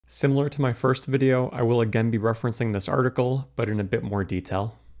Similar to my first video, I will again be referencing this article, but in a bit more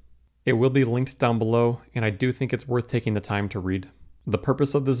detail. It will be linked down below, and I do think it's worth taking the time to read. The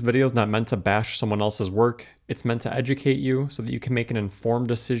purpose of this video is not meant to bash someone else's work, it's meant to educate you so that you can make an informed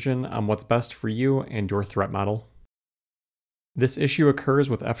decision on what's best for you and your threat model. This issue occurs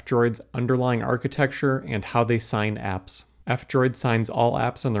with F-Droid's underlying architecture and how they sign apps. F-Droid signs all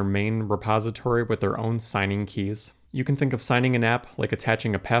apps in their main repository with their own signing keys. You can think of signing an app like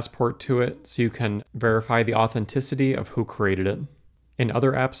attaching a passport to it so you can verify the authenticity of who created it. In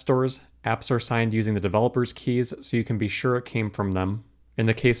other app stores, apps are signed using the developer's keys so you can be sure it came from them. In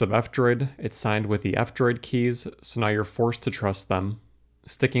the case of F-Droid, it's signed with the F-Droid keys, so now you're forced to trust them.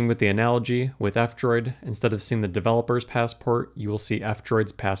 Sticking with the analogy, with F-Droid, instead of seeing the developer's passport, you will see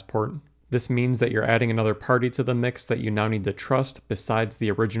F-Droid's passport. This means that you're adding another party to the mix that you now need to trust besides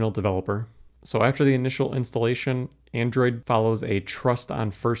the original developer. So after the initial installation, Android follows a trust on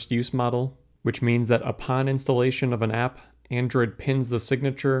first use model, which means that upon installation of an app, Android pins the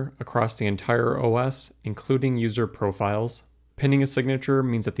signature across the entire OS, including user profiles. Pinning a signature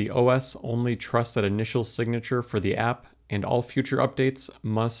means that the OS only trusts that initial signature for the app, and all future updates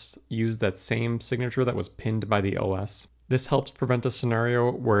must use that same signature that was pinned by the OS. This helps prevent a scenario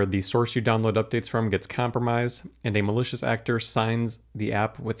where the source you download updates from gets compromised, and a malicious actor signs the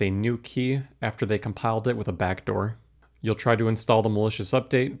app with a new key after they compiled it with a backdoor. You'll try to install the malicious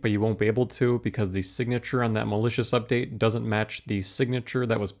update, but you won't be able to because the signature on that malicious update doesn't match the signature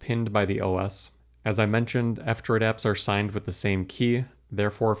that was pinned by the OS. As I mentioned, F-Droid apps are signed with the same key.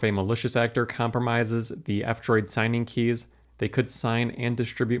 Therefore, if a malicious actor compromises the F-Droid signing keys, they could sign and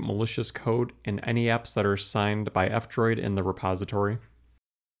distribute malicious code in any apps that are signed by F-Droid in the repository.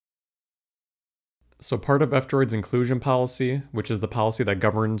 So part of F-Droid's inclusion policy, which is the policy that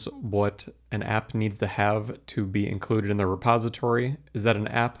governs what an app needs to have to be included in the repository, is that an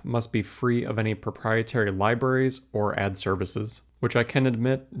app must be free of any proprietary libraries or ad services, which I can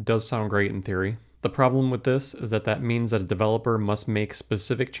admit does sound great in theory. The problem with this is that means that a developer must make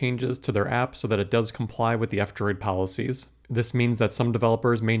specific changes to their app so that it does comply with the F-Droid policies. This means that some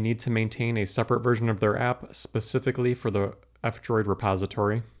developers may need to maintain a separate version of their app specifically for the F-Droid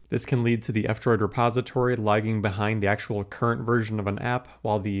repository. This can lead to the F-Droid repository lagging behind the actual current version of an app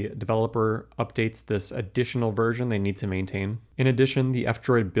while the developer updates this additional version they need to maintain. In addition, the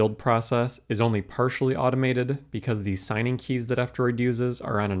F-Droid build process is only partially automated because the signing keys that F-Droid uses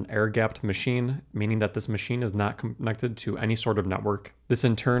are on an air-gapped machine, meaning that this machine is not connected to any sort of network. This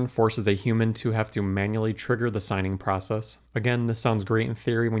in turn forces a human to have to manually trigger the signing process. Again, this sounds great in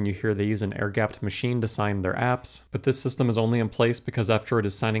theory when you hear they use an air-gapped machine to sign their apps, but this system is only in place because F-Droid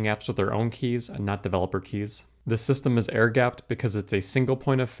is signing apps with their own keys and not developer keys. This system is air-gapped because it's a single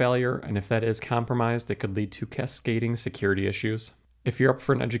point of failure, and if that is compromised, it could lead to cascading security issues. If you're up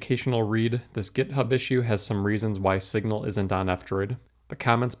for an educational read, this GitHub issue has some reasons why Signal isn't on F-Droid. The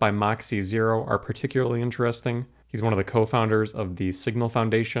comments by Moxie0 are particularly interesting. He's one of the co-founders of the Signal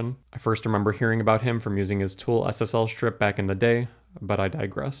Foundation. I first remember hearing about him from using his tool SSL strip back in the day, but I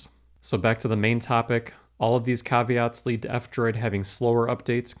digress. So back to the main topic. All of these caveats lead to F-Droid having slower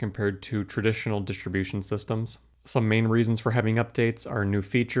updates compared to traditional distribution systems. Some main reasons for having updates are new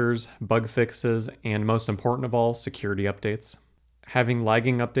features, bug fixes, and most important of all, security updates. Having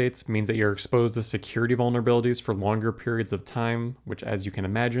lagging updates means that you're exposed to security vulnerabilities for longer periods of time, which as you can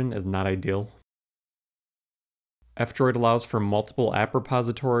imagine is not ideal. F-Droid allows for multiple app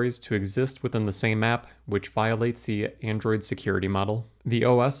repositories to exist within the same app, which violates the Android security model. The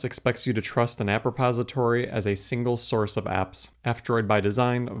OS expects you to trust an app repository as a single source of apps. F-Droid by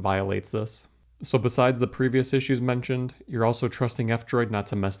design violates this. So besides the previous issues mentioned, you're also trusting F-Droid not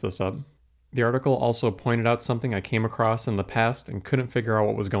to mess this up. The article also pointed out something I came across in the past and couldn't figure out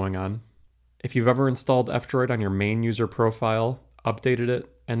what was going on. If you've ever installed F-Droid on your main user profile, updated it,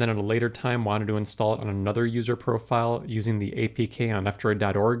 and then at a later time wanted to install it on another user profile using the APK on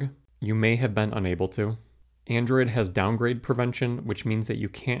fdroid.org, you may have been unable to. Android has downgrade prevention, which means that you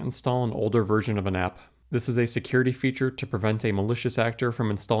can't install an older version of an app. This is a security feature to prevent a malicious actor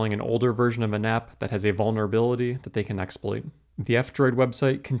from installing an older version of an app that has a vulnerability that they can exploit. The F-Droid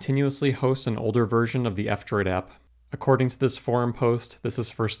website continuously hosts an older version of the F-Droid app. According to this forum post, this is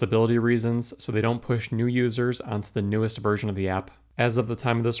for stability reasons, so they don't push new users onto the newest version of the app. As of the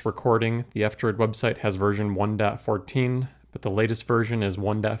time of this recording, the F-Droid website has version 1.14, but the latest version is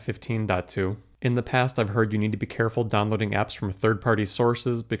 1.15.2. In the past, I've heard you need to be careful downloading apps from third-party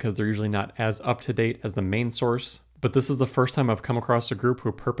sources because they're usually not as up-to-date as the main source, but this is the first time I've come across a group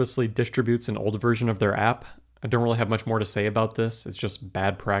who purposely distributes an old version of their app I don't really have much more to say about this, it's just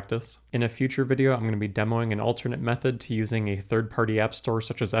bad practice. In a future video, I'm going to be demoing an alternate method to using a third-party app store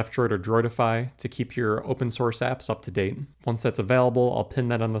such as F-Droid or Droidify to keep your open source apps up to date. Once that's available, I'll pin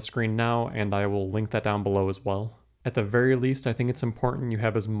that on the screen now, and I will link that down below as well. At the very least, I think it's important you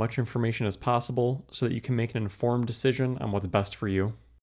have as much information as possible so that you can make an informed decision on what's best for you.